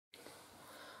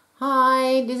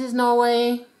Hi, this is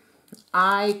Norway.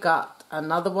 I got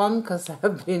another one because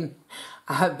I've been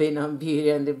on Beauty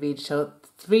and the Beach show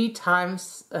 3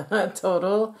 times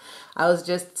total. I was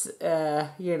just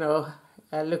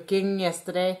looking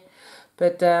yesterday,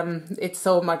 but it's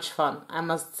so much fun, I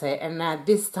must say. And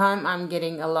this time I'm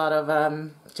getting a lot of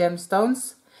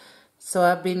gemstones, so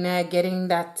I've been getting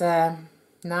that.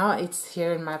 Now it's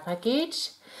here in my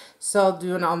package, so I'll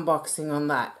do an unboxing on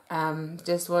that.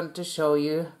 Just want to show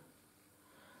you.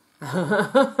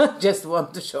 Just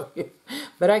want to show you,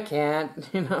 but I can't,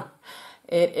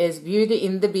 It is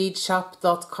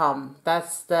beautyinthebeachshop.com.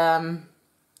 That's the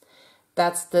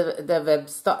web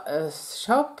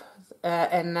shop,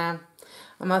 and I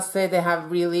must say they have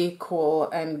really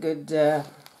cool and good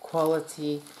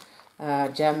quality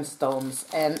gemstones,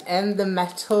 and the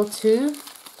metal too.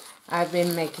 I've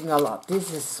been making a lot.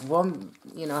 This is one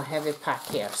heavy pack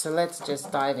here, so let's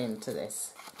just dive into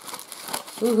this.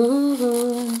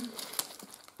 Ooh.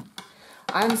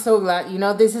 I'm so glad,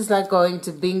 this is like going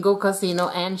to bingo, casino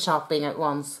and shopping at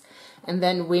once and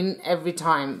then win every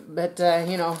time. But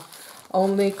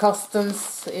only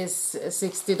customs is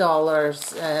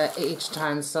 $60 each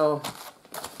time, so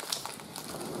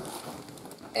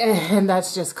and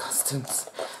that's just customs,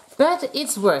 but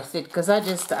it's worth it because I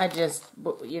just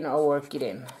work it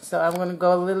in. So I'm gonna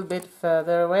go a little bit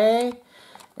further away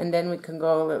and then we can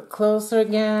go a little closer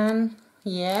again.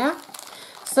 Yeah,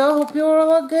 so hope you're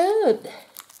all good.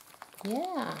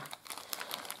 Yeah.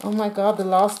 Oh my god, the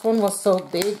last one was so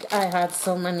big. I had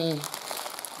so many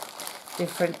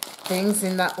different things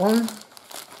in that one.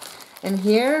 And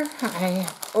here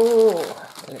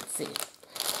let's see.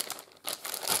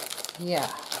 Yeah.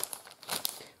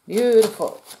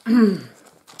 Beautiful.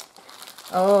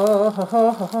 Oh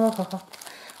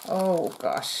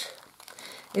gosh.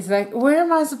 It's like, where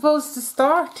am I supposed to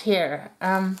start here?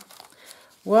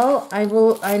 Well, I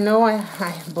know I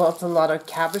bought a lot of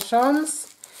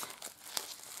cabochons,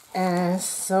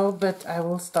 but I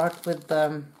will start with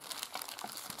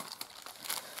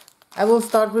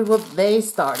what they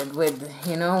started with,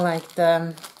 like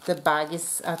the bag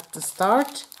is at the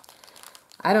start.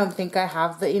 I don't think I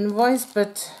have the invoice,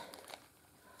 but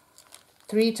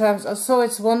 3 times, so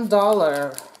it's $1.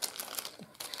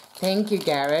 Thank you,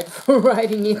 Garrett, for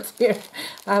writing it here.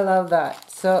 I love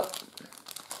that. So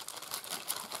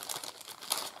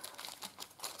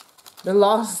the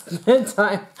last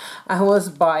time I was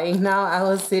buying, now I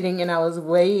was sitting and I was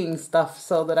weighing stuff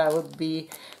so that I would be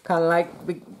kind of like,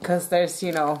 because there's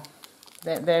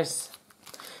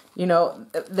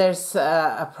there's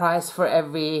a price for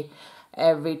every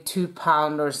 2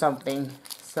 pound or something.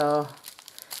 So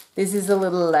this is a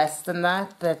little less than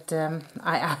that, but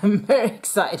I am very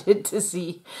excited to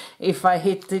see if I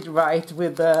hit it right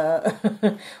with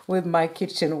with my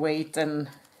kitchen weight and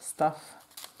stuff.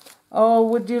 Oh,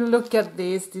 would you look at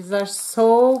these? These are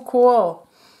so cool.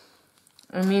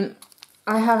 I mean,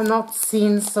 I have not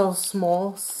seen so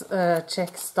small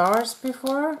Czech stars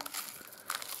before.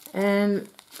 And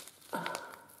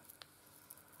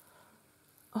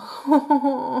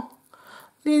oh,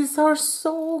 these are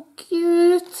so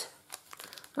cute.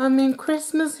 I mean,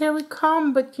 Christmas, here we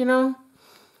come, but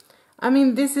I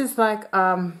mean, this is like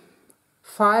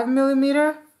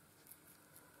 5mm,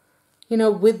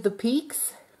 with the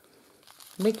peaks.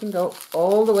 We can go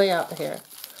all the way out here.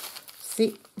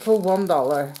 See, for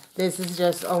 $1. This is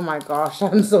just, oh my gosh,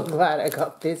 I'm so glad I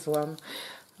got this one.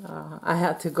 I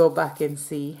had to go back and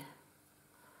see.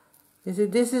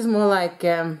 This is more like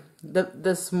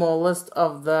the smallest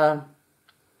of the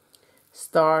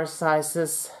star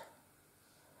sizes.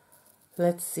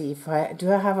 Let's see if I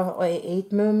have a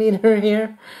 8mm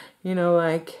here,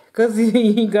 because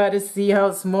you gotta see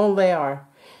how small they are.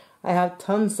 I have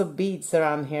tons of beads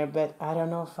around here, but I don't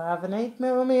know if I have an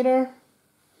 8mm.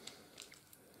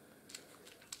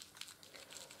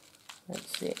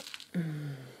 Let's see.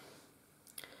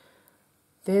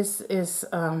 This is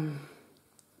I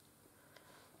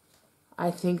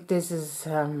think this is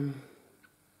an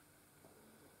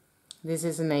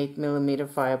 8mm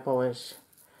fire polish.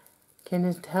 Can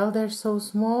you tell they're so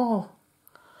small?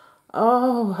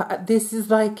 Oh, this is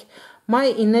like, my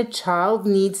inner child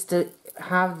needs to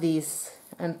have these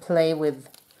and play with.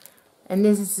 And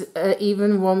this is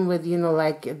even one with,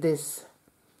 like this.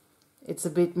 It's a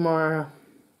bit more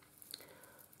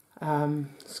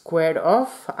squared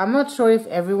off. I'm not sure if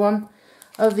every one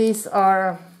of these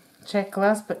are check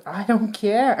glass, but I don't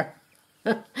care.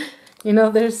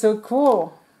 They're so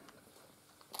cool.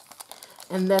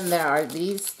 And then there are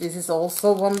these. This is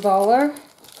also $1.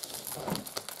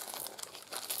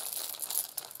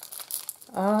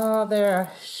 Oh, they're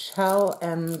shell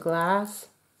and glass.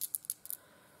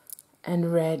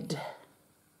 and red.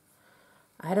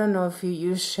 I don't know if you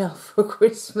use shell for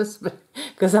Christmas, but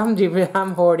because I'm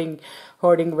hoarding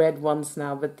red ones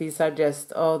now. But these are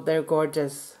just, oh, they're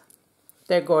gorgeous.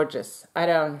 They're gorgeous. I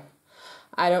don't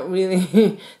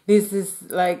really. This is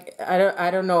like,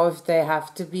 I don't know if they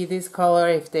have to be this color,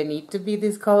 if they need to be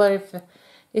this color,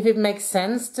 if it makes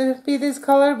sense to be this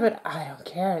color. But I don't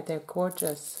care. They're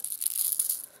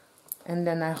gorgeous. And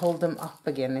then I hold them up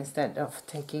again instead of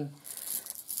taking.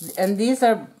 And these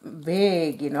are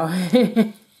big, you know,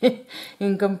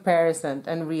 in comparison,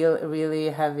 and really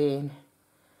heavy.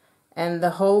 And the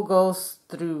hole goes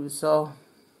through, so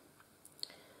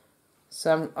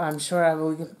I'm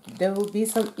sure there will be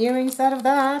some earrings out of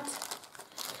that.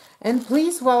 And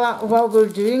please, while we're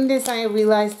doing this, I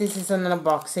realize this is an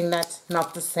unboxing that's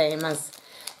not the same as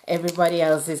everybody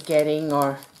else is getting,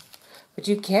 but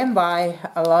you can buy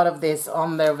a lot of this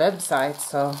on their website,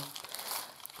 so.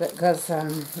 Because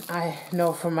I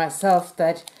know for myself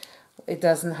that it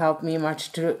doesn't help me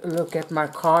much to look at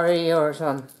Mercari or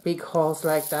some big hauls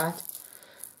like that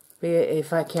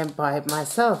if I can't buy it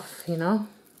myself, you know.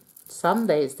 Some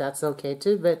days that's okay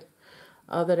too, but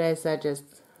other days I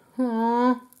just,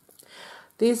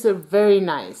 these are very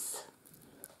nice.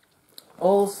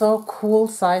 Also cool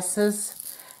sizes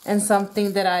and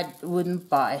something that I wouldn't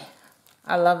buy.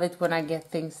 I love it when I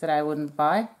get things that I wouldn't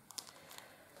buy.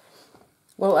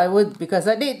 Well, I would, because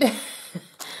I did.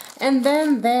 And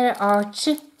then there are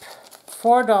cheap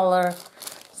 $4.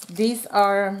 This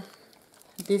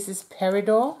is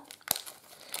peridot.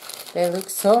 They look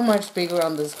so much bigger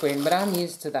on the screen, but I'm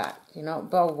used to that, you know.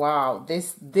 But wow,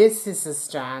 this is a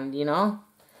strand, you know.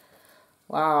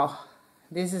 Wow,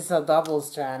 this is a double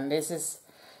strand. This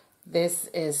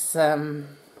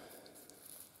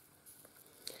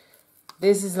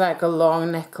is like a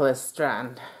long necklace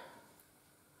strand.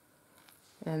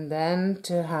 And then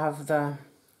to have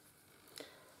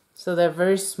so they're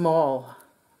very small,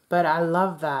 but I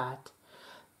love that.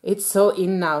 It's so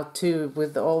in now too,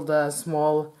 with all the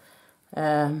small,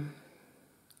 you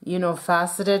know,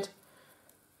 faceted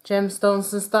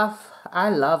gemstones and stuff. I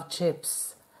love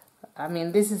chips. I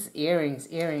mean, this is earrings.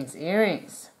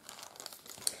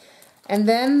 And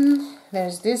then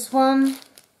there's this one,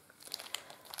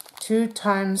 2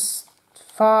 times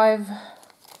 5.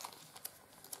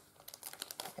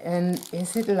 And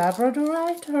is it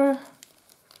labradorite, or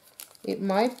it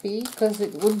might be, because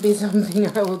it would be something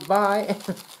I would buy.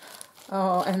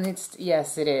 Oh, and it's,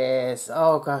 yes it is.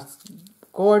 Oh god,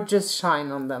 gorgeous shine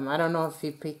on them. I don't know if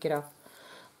you pick it up,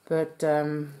 but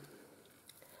a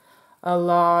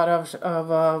lot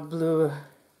of blue,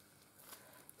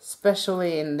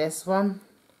 especially in this one.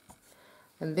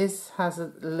 And this has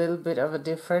a little bit of a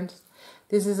difference.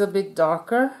 This is a bit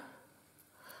darker.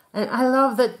 And I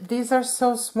love that these are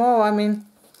so small. I mean,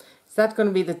 is that going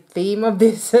to be the theme of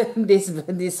this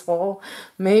this haul?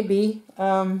 Maybe.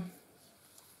 Let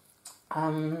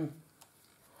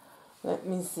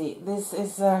me see. This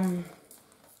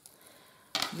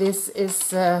is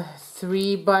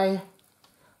 3 by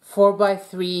 4 by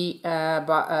 3 you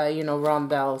know,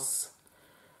 rondelles.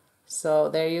 So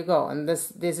there you go. And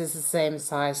this is the same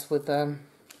size with the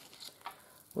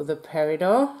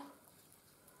peridot.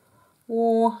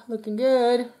 Oh, looking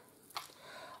good.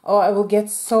 Oh, I will get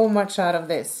so much out of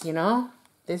this, you know.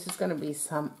 This is gonna be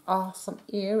some awesome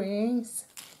earrings.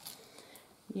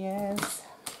 Yes.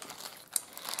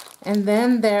 And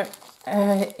then there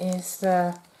is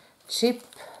cheap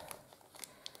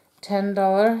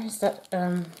 $10. Is that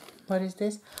what is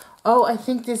this? Oh, I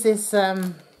think this is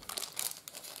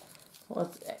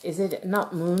what is it?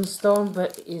 Not moonstone,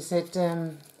 but is it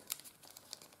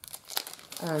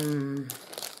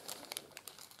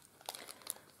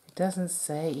it doesn't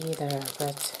say either,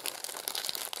 but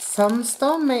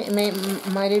sunstone,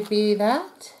 might it be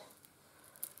that?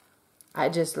 I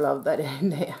just love that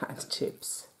they had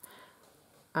chips.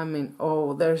 I mean,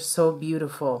 oh, they're so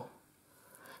beautiful.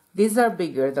 These are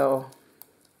bigger though,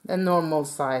 the normal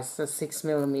size, the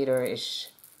 6mm-ish.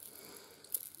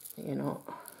 You know,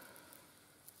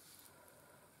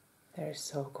 they're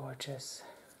so gorgeous.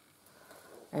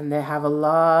 And they have a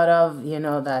lot of, you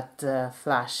know, that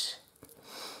flash.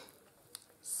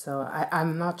 So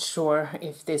I'm not sure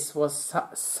if this was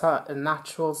a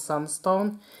natural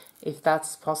sunstone, if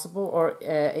that's possible, or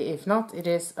if not, it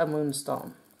is a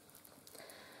moonstone.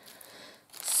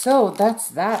 So that's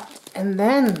that. And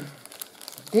then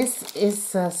this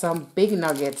is some big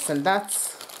nuggets, and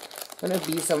that's gonna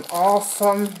be some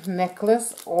awesome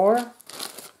necklace or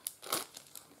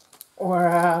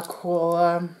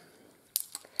cool,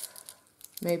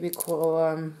 maybe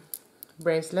cool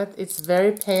bracelet. It's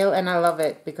very pale, and I love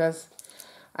it because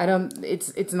I don't,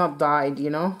 it's not dyed, you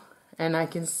know, and I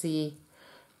can see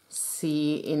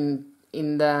in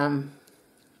the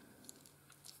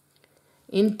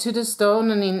into the stone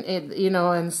and in it, you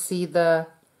know, and see the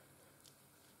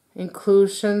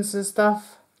inclusions and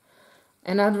stuff.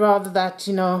 And I'd rather that,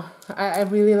 you know, I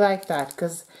really like that,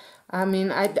 because I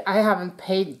mean, I haven't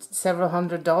paid several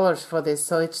 $100s for this,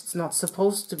 so it's not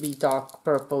supposed to be dark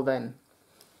purple then,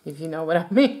 if you know what I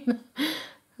mean.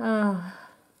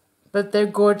 But they're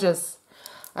gorgeous.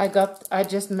 I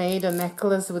just made a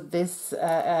necklace with this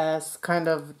as kind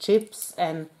of chips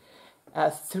and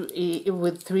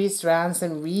with 3 strands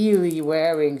and really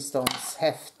wearing stones,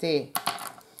 hefty,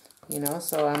 you know.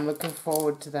 So I'm looking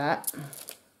forward to that.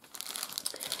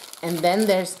 And then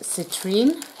there's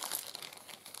citrine.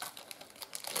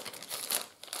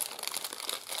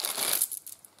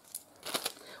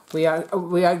 We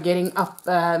are getting up.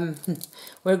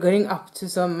 We're getting up to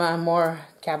some more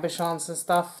cabochons and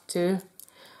stuff too.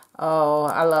 Oh,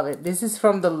 I love it. This is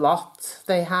from the lot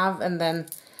they have, and then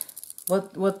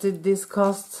what did this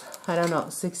cost? I don't know,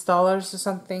 $6 or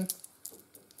something.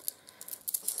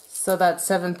 So that's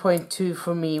 7.2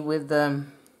 for me with or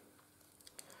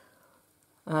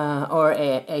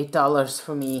 $8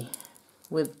 for me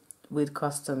with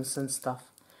customs and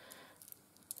stuff.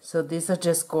 So these are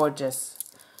just gorgeous.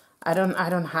 I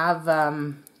don't have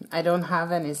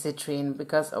any citrine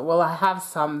because, well, I have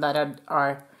some that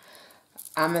are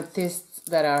amethysts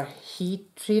that are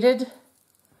heat treated,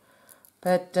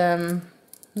 but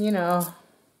you know,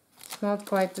 it's not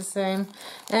quite the same.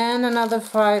 And another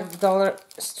 $5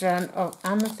 strand of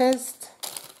amethyst.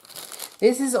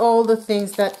 This is all the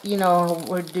things that, you know,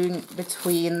 we're doing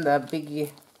between the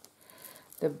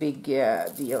big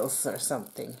deals or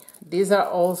something. These are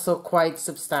also quite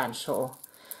substantial.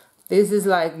 This is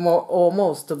like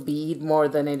almost a bead more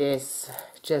than it is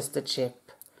just a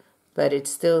chip, but it's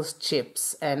still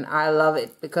chips, and I love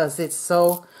it because it's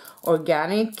so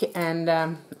organic. And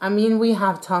I mean, we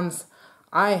have tons.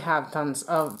 I have tons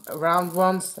of round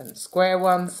ones and square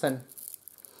ones, and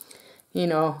you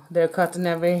know, they're cut in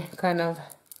every kind of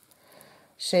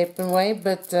shape and way.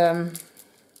 But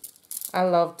I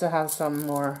love to have some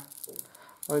more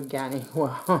organic.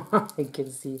 Wow, I can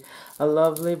see a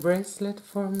lovely bracelet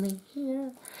for me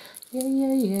here.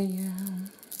 Yeah.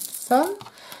 So,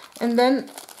 and then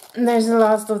there's the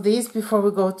last of these before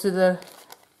we go to the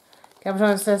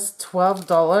cabochon. It says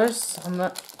 $12 on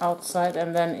the outside,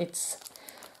 and then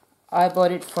I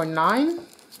bought it for $9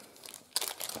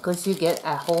 because you get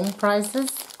at home prices,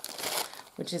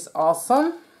 which is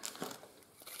awesome.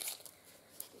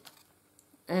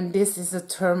 And this is a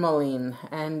tourmaline,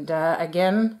 and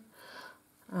again,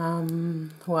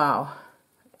 wow,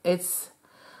 it's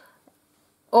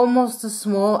almost as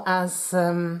small as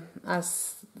the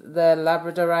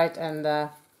labradorite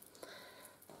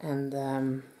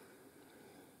and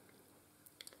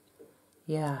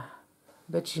yeah,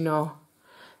 but you know,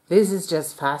 this is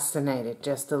just fascinating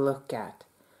just to look at,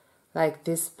 like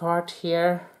this part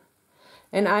here,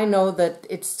 and I know that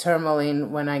it's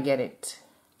tourmaline when I get it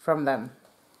from them.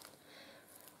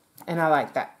 And I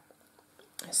like that.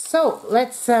 So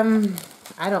let's I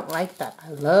don't like that. I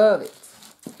love it.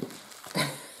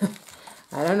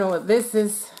 I don't know what this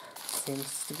is.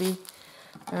 Seems to be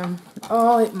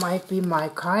oh, it might be my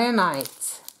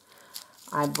kyanite.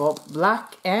 I bought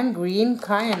black and green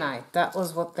kyanite. That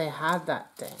was what they had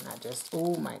that day, and I just,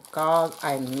 oh my god,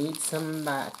 I need some of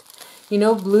that. You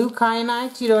know, blue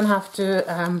kyanite, you don't have to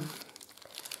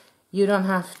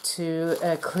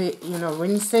clear, you know,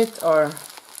 rinse it, or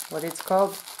what it's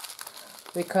called,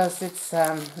 because it's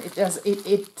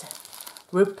it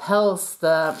repels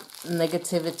the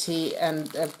negativity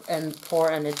and poor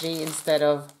energy instead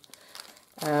of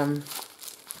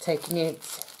taking it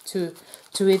to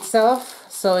itself.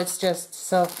 So it's just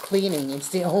self-cleaning. It's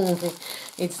the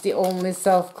only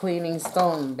self-cleaning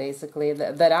stone basically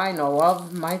that I know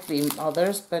of. Might be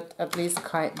others, but at least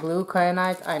blue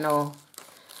kyanite I know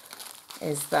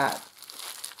is that.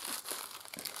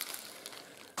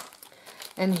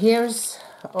 And here's,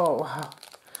 oh wow,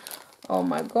 oh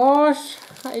my gosh,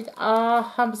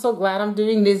 I'm so glad I'm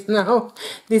doing this now,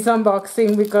 this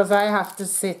unboxing, because I have to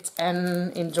sit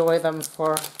and enjoy them.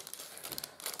 For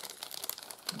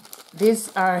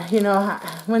these are, you know,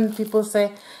 when people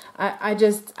say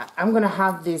I'm gonna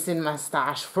have this in my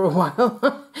stash for a while,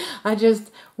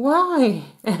 why?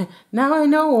 Now I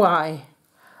know why.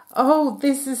 Oh,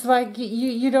 this is like,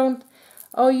 you don't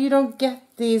get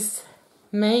these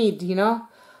made, you know.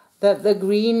 The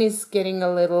green is getting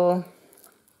a little,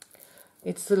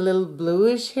 it's a little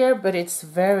bluish here, but it's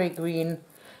very green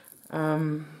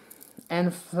and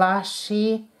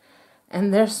flashy,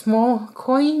 And they're small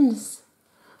coins.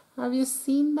 Have you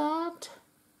seen that?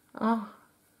 Oh,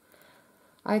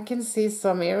 I can see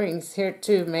some earrings here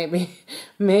too.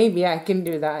 Maybe I can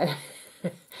do that.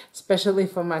 Especially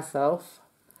for myself.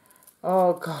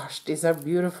 Oh gosh, these are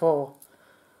beautiful.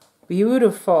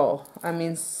 Beautiful. I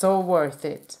mean, so worth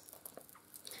it.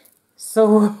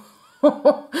 So,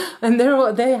 and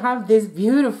they have this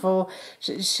beautiful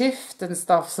shift and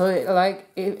stuff. So,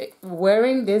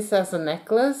 wearing this as a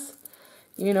necklace,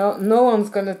 you know, no one's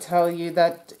gonna tell you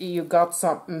that you got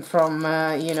something from,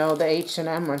 you know, the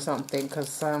H&M or something,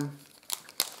 because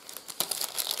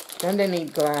then they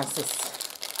need glasses.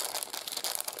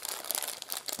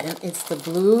 And it's the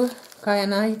blue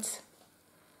kyanite.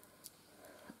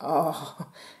 Oh,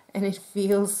 and it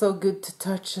feels so good to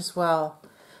touch as well.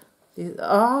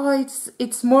 Oh,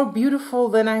 it's more beautiful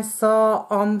than I saw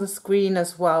on the screen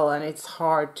as well, and it's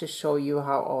hard to show you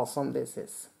how awesome this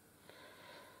is.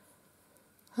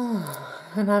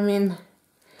 And I mean,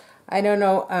 I don't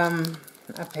know,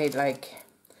 I paid like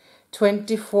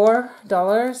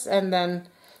 $24, and then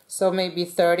so maybe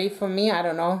 30 for me. I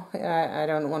don't know. I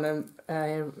don't want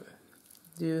to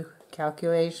do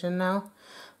calculation now,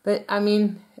 but I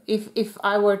mean, if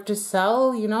I were to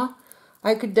sell, you know,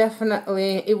 I could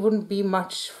definitely, it wouldn't be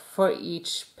much for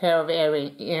each pair of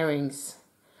earrings,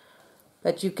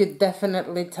 but you could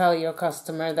definitely tell your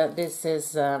customer that this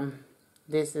is a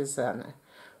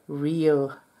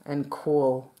real and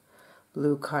cool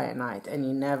blue kyanite, and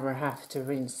you never have to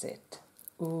rinse it.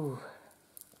 Ooh,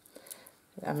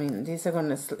 I mean, these are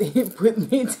gonna sleep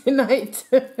with me tonight.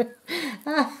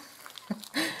 Ay,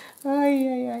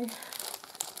 ay, ay.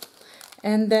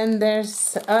 And then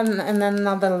there's and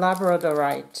another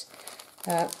labradorite.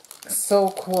 So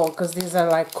cool, because these are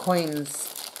like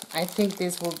coins. I think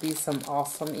this will be some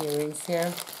awesome earrings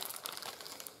here.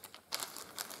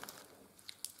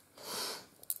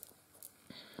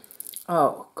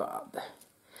 Oh God,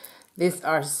 these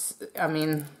are, I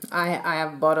mean, I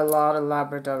have bought a lot of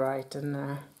labradorite,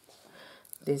 and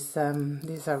these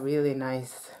are really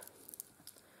nice.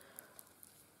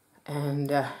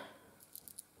 And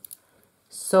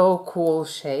so cool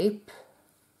shape.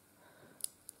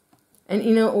 And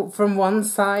you know, from one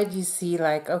side you see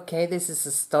like, okay, this is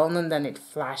a stone, and then it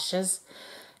flashes.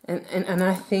 And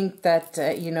I think that,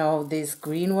 you know, these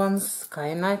green ones,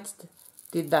 kyanite,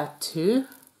 did that too.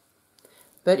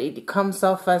 But it comes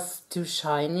off as too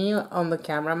shiny on the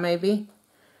camera maybe.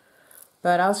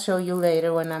 But I'll show you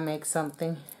later when I make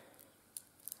something.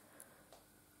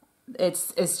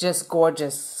 It's just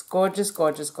gorgeous. Gorgeous,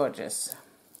 gorgeous, gorgeous.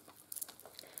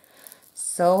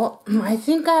 So I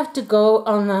think I have to go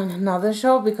on another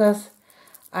show, because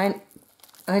I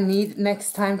need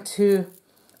next time to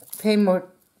pay more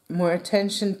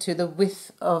attention to the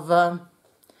width of the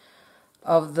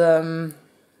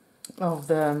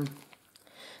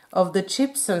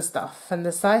chips and stuff, and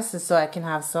the sizes, so I can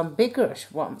have some bigger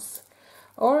ones,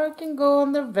 or I can go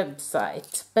on their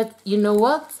website. But you know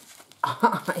what?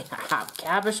 I have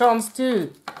cabochons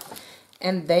too,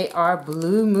 and they are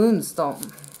blue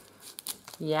moonstone.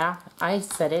 Yeah, I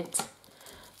said it.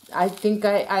 I think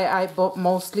I bought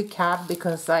mostly cab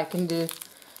because I can do,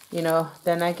 you know,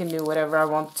 then I can do whatever I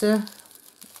want to.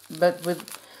 But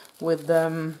with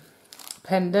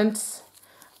pendants,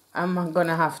 I'm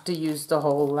gonna have to use the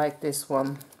hole like this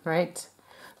one, right?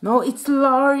 No, it's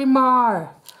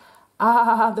Larimar.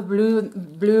 Ah, the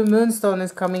blue moonstone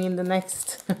is coming in the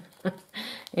next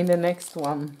in the next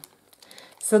one.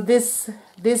 So this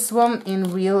one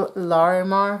in real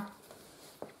Larimar,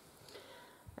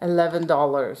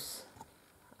 $11.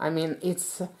 I mean,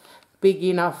 it's big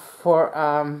enough for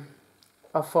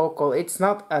a focal. It's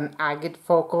not an agate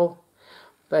focal,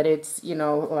 but it's, you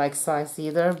know, like size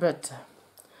either. But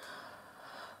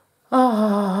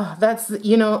oh, that's,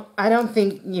 you know, I don't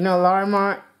think, you know,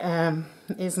 Larimar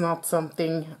is not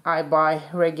something I buy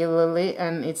regularly,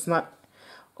 and it's not,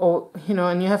 oh, you know,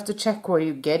 and you have to check where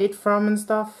you get it from and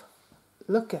stuff.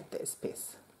 Look at this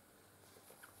piece.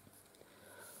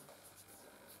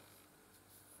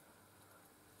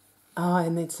 Oh,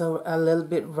 and it's a little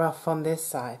bit rough on this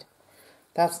side.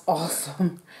 That's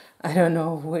awesome. I don't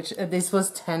know which. This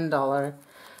was $10,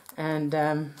 and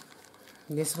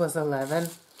this was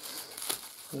 $11.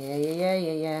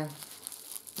 Yeah.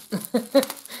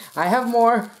 I have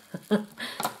more.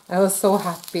 I was so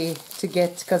happy to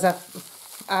get, because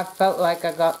I felt like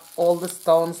I got all the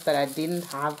stones that I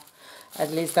didn't have.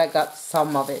 At least I got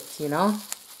some of it, you know.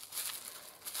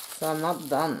 So I'm not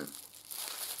done.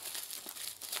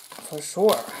 For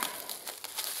sure.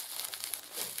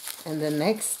 And the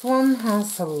next one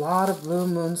has a lot of blue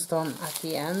moonstone at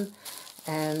the end,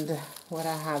 and what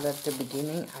I had at the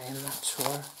beginning, I am not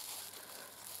sure.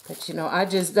 But you know, I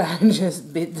just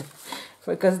bid,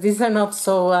 because these are not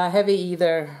so heavy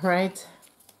either, right?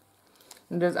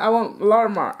 I want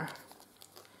Larmar.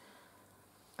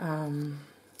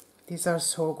 These are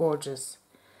so gorgeous.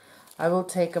 I will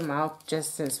take them out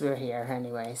just since we're here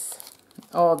anyways.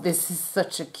 Oh, this is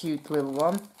such a cute little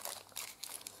one.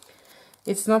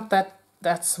 It's not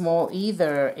that small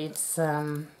either. It's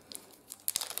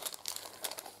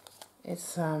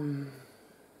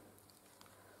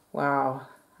wow.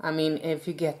 I mean, if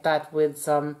you get that with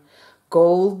some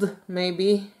gold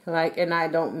maybe, like, and I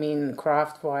don't mean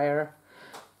craft wire,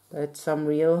 but some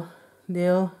real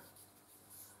deal.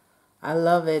 I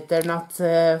love it. They're not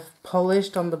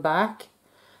polished on the back,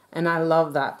 and I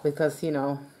love that because, you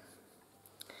know,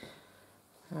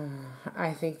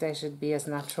 I think they should be as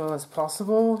natural as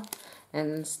possible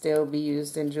and still be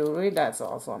used in jewelry. That's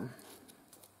awesome.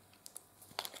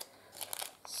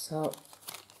 So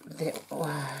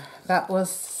that was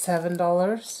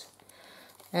 $7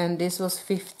 and this was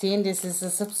 $15. This is a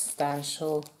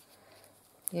substantial,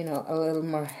 you know, a little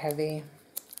more heavy,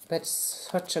 but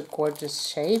such a gorgeous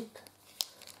shape.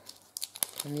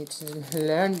 I need to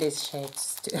learn these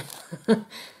shapes too.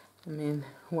 I mean,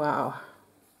 wow.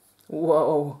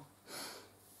 Whoa.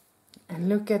 And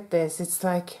look at this. It's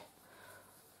like,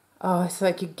 oh, it's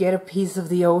like you get a piece of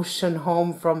the ocean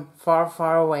home from far,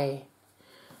 far away.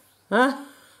 Huh?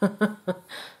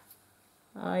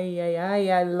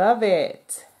 I love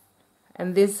it.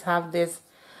 And this have this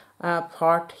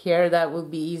part here that will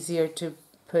be easier to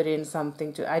put in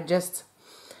something to. I just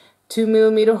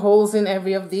 2mm holes in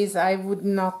every of these. I would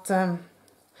not,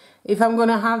 if I'm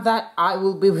gonna have that, I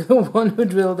will be the one who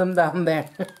drilled them down there.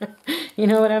 You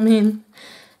know what I mean?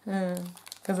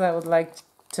 Because I would like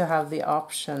to have the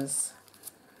options.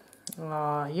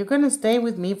 Oh, you're gonna stay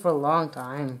with me for a long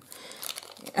time.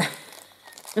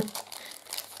 I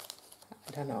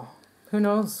don't know. Who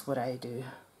knows what I do?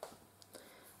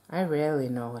 I rarely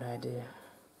know what I do.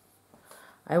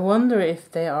 I wonder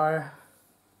if they are,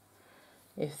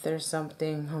 if there's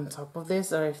something on top of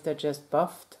this, or if they're just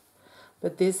buffed.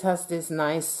 But this has this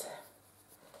nice,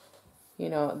 you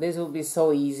know, this will be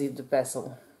so easy to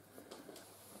bezel.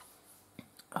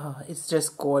 Oh, it's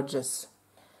just gorgeous.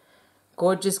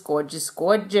 Gorgeous, gorgeous,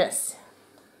 gorgeous.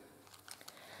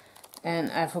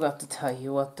 And I forgot to tell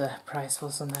you what the price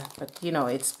was on that, but you know,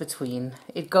 it's between.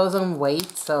 It goes on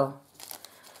weight, so.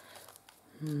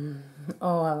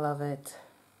 Oh, I love it.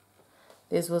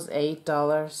 This was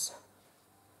 $8.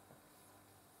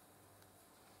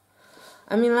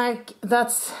 I mean, like,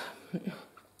 that's,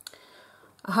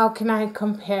 how can I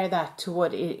compare that to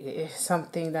what it is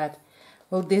something that,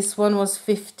 well, this one was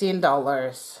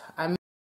 $15. I mean,